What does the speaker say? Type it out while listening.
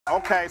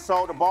Okay,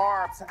 so the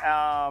Barbs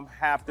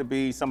have to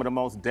be some of the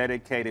most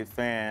dedicated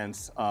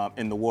fans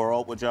in the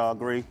world. Would y'all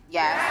agree?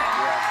 Yes.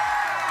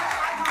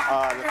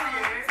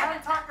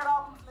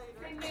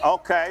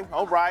 Okay,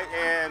 all right,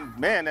 and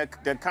man,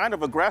 they're kind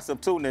of aggressive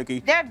too,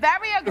 Nicki. They're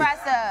very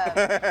aggressive.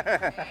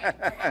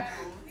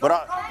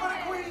 But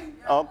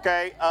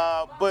okay,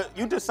 but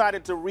you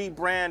decided to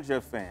rebrand your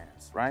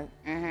fans, right?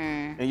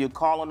 Mm-hmm. And you're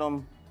calling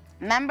them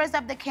members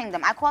of the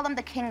kingdom. I call them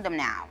the kingdom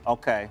now.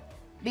 Okay.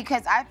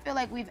 Because I feel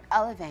like we've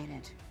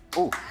elevated.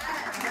 Ooh.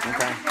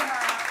 Okay.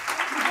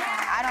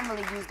 I don't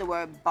really use the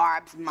word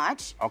Barbs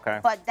much. Okay.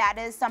 But that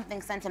is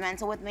something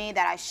sentimental with me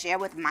that I share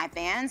with my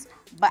fans,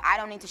 but I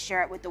don't need to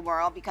share it with the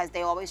world because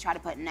they always try to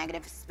put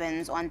negative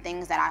spins on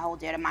things that I hold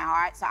dear to my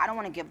heart, so I don't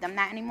want to give them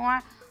that anymore.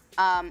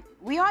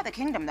 We are the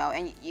kingdom, though,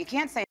 and you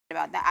can't say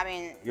about that. I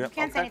mean, you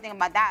can't say anything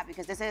about that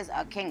because this is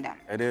a kingdom.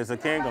 It is a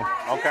kingdom.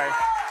 Okay.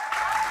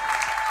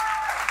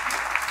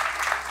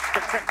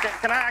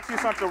 Can I ask you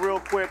something real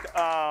quick?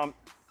 I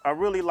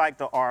really like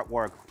the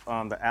artwork,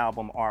 the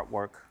album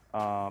artwork.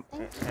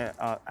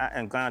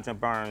 And Ganja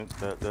Burn,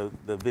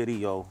 the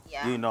video,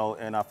 you know,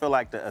 and I feel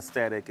like the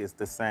aesthetic is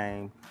the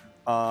same.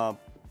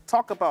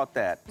 Talk about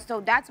that.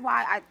 So that's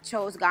why I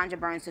chose Ganja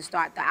Burns to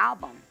start the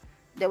album.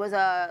 There was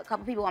a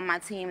couple people on my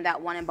team that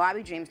wanted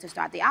Barbie Dreams to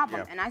start the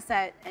album. And I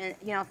said, and,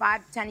 you know,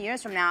 5-10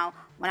 years from now,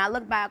 when I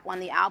look back on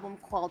the album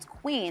called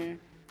Queen,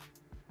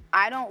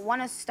 I don't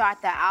want to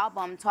start the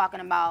album talking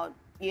about,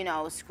 you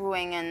know,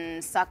 screwing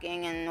and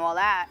sucking and all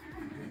that.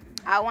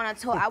 I want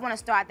to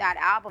start that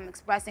album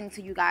expressing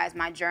to you guys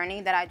my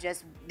journey that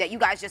you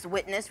guys just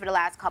witnessed for the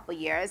last couple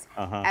years,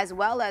 as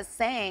well as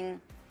saying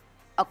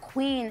a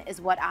queen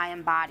is what I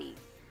embody.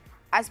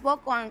 I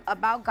spoke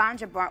about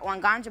Ganja Burn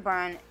on Ganja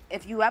Burn.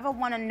 If you ever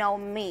want to know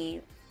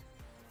me,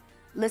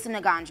 listen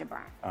to Ganja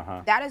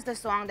Burn. That is the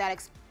song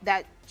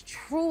that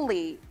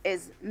truly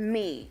is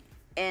me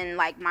in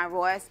like my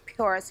rawest,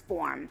 purest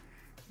form,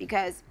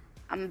 because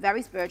I'm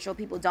very spiritual.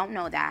 People don't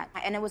know that.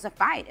 And it was a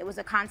fight. It was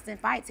a constant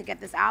fight to get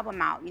this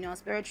album out, you know,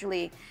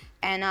 spiritually.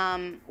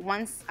 And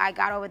once I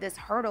got over this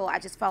hurdle, I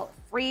just felt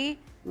free,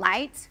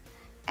 light,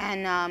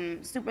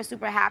 and super,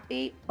 super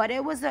happy. But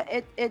it was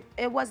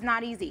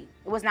not easy.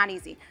 It was not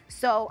easy.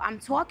 So I'm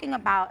talking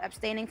about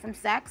abstaining from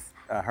sex.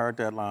 I heard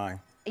that line.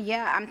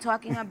 Yeah, I'm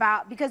talking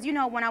about, because, you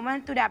know, when I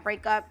went through that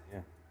breakup,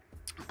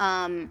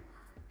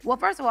 well,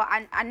 first of all,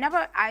 I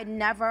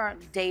never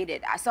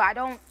dated. So I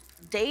don't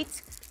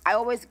date. I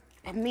always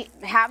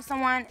have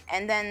someone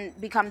and then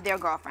become their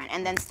girlfriend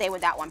and then stay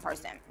with that one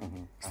person.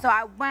 So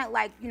I went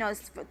like, you know,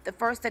 the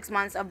first 6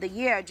 months of the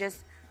year just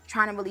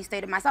trying to really stay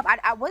to myself.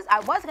 I was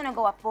gonna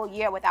go a full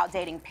year without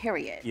dating,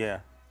 period. Yeah.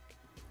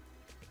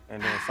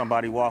 And then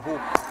somebody who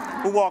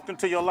walked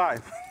into your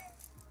life?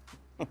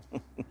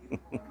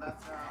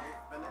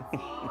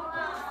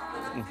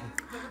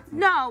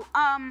 No,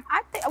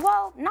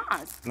 well,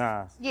 Nas.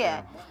 Nas.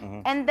 Yeah.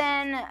 And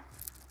then,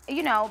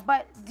 you know,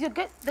 but the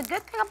good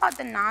thing about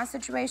the Nas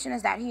situation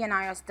is that he and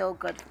I are still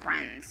good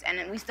friends,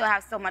 and we still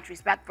have so much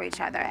respect for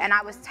each other. And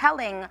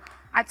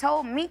I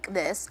told Meek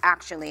this,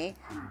 actually.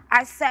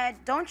 I said,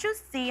 don't you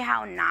see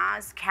how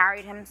Nas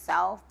carried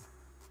himself?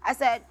 I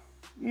said,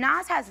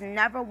 Nas has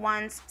never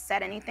once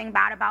said anything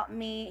bad about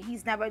me.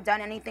 He's never done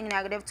anything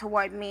negative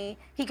toward me.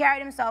 He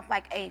carried himself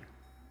like a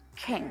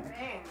king.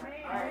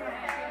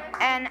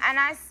 And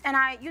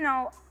I, you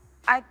know,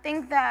 I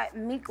think that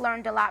Meek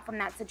learned a lot from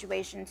that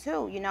situation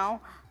too, you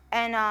know,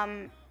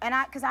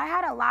 because I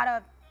had a lot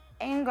of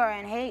anger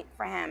and hate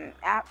for him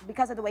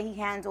because of the way he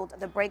handled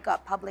the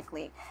breakup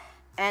publicly,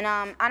 and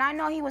I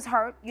know he was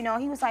hurt. You know,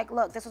 he was like,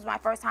 look, this was my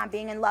first time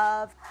being in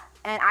love,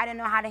 and I didn't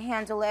know how to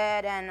handle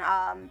it, and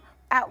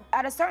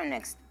at a certain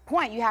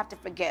point, you have to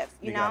forgive.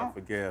 You know, gotta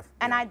forgive.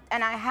 And I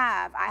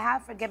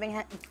have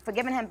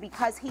forgiven him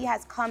because he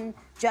has come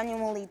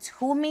genuinely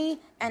to me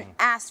and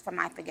asked for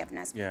my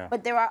forgiveness. Yeah.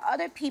 But there are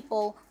other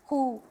people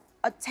who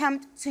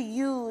attempt to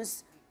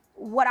use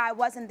what I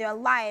was in their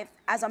life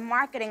as a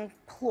marketing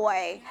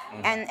ploy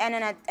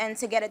and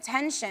to get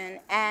attention,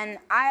 and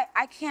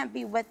I can't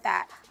be with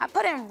that. I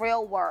put in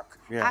real work,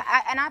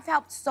 and I've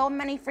helped so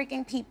many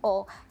freaking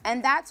people,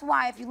 and that's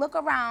why if you look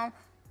around,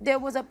 there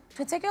was a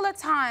particular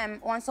time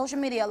on social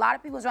media, a lot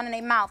of people was running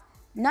their mouth.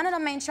 None of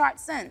them ain't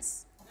charts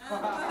since.